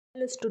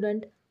Hello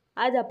student,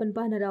 आज आपण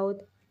पाहणार आहोत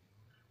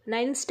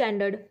 9th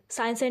standard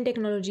science and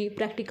technology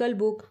practical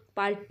book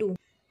part 2.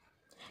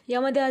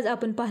 यामध्ये आज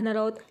आपण पाहणार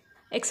आहोत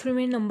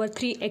experiment number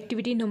 3,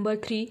 activity number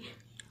 3.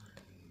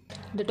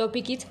 The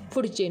topic is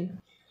food chain.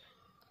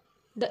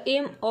 The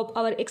aim of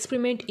our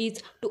experiment is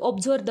to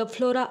observe the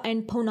flora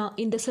and fauna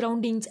in the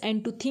surroundings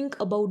and to think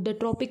about the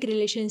trophic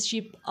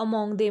relationship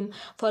among them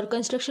for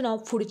construction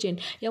of food chain.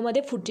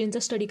 यामध्ये food चेनचा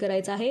study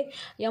करायचा आहे.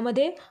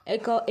 यामध्ये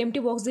एक empty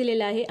box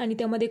दिलेला आहे आणि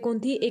त्यामध्ये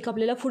कोणतीही एक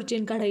आपल्याला फूड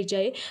चेन काढायची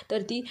आहे.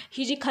 तर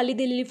ही जी खाली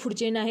दिलेली फूड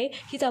चेन आहे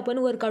हीच आपण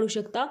वर काढू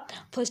शकता.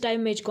 फर्स्ट आहे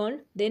मेजकॉर्न,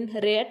 then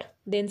rat,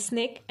 then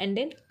snake and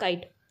then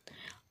kite.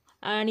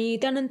 आणि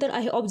त्यानंतर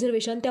आहे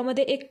ऑब्झर्वेशन.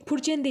 त्यामध्ये एक फूड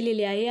चेन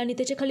दिलेली आहे आणि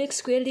त्याच्या खाली एक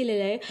स्क्वेअर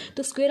दिलेला आहे.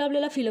 तो स्क्वेअर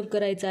आपल्याला फिलअप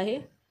करायचा आहे.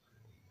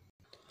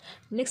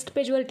 नेक्स्ट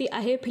पेजवरती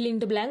आहे फिलिंग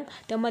द ब्लँक.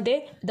 त्यामध्ये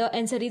the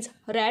answer is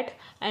rat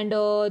and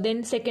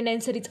then second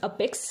answer is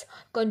apex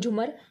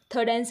consumer,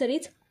 third answer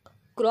is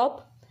crop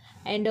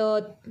and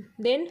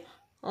then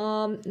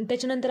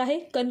त्याच्यानंतर आहे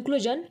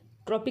कन्क्लुजन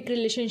ट्रॉपिक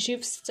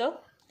रिलेशनशिप्सचं.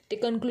 ते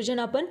कन्क्लुजन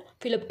आपण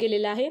फिलअप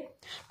केलेलं आहे.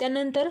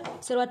 त्यानंतर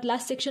सर्वात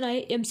लास्ट सेक्शन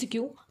आहे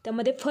MCQ.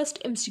 त्यामध्ये फर्स्ट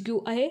MCQ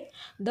आहे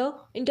the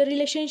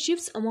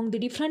इंटररिलेशनशिप्स among the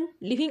different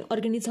living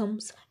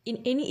organisms in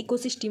any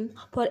ecosystem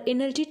for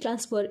energy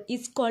transfer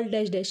is called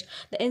dash dash.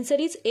 The answer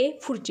is a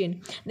food chain.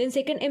 Then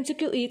second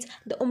MCQ is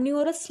the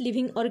ओमनिवरस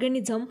living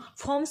organism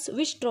forms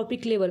which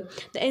trophic level.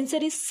 The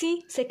answer is C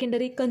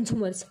secondary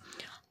consumers.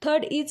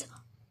 Third is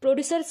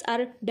producers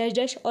R dash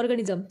dash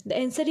organism. The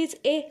answer is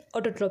a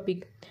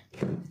autotrophic.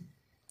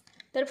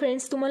 तर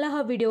friends, तुम्हाला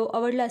हा video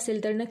आवडला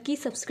असेल तर नक्की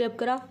subscribe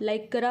करा,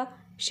 like करा,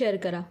 share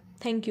करा.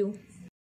 थँक्यू.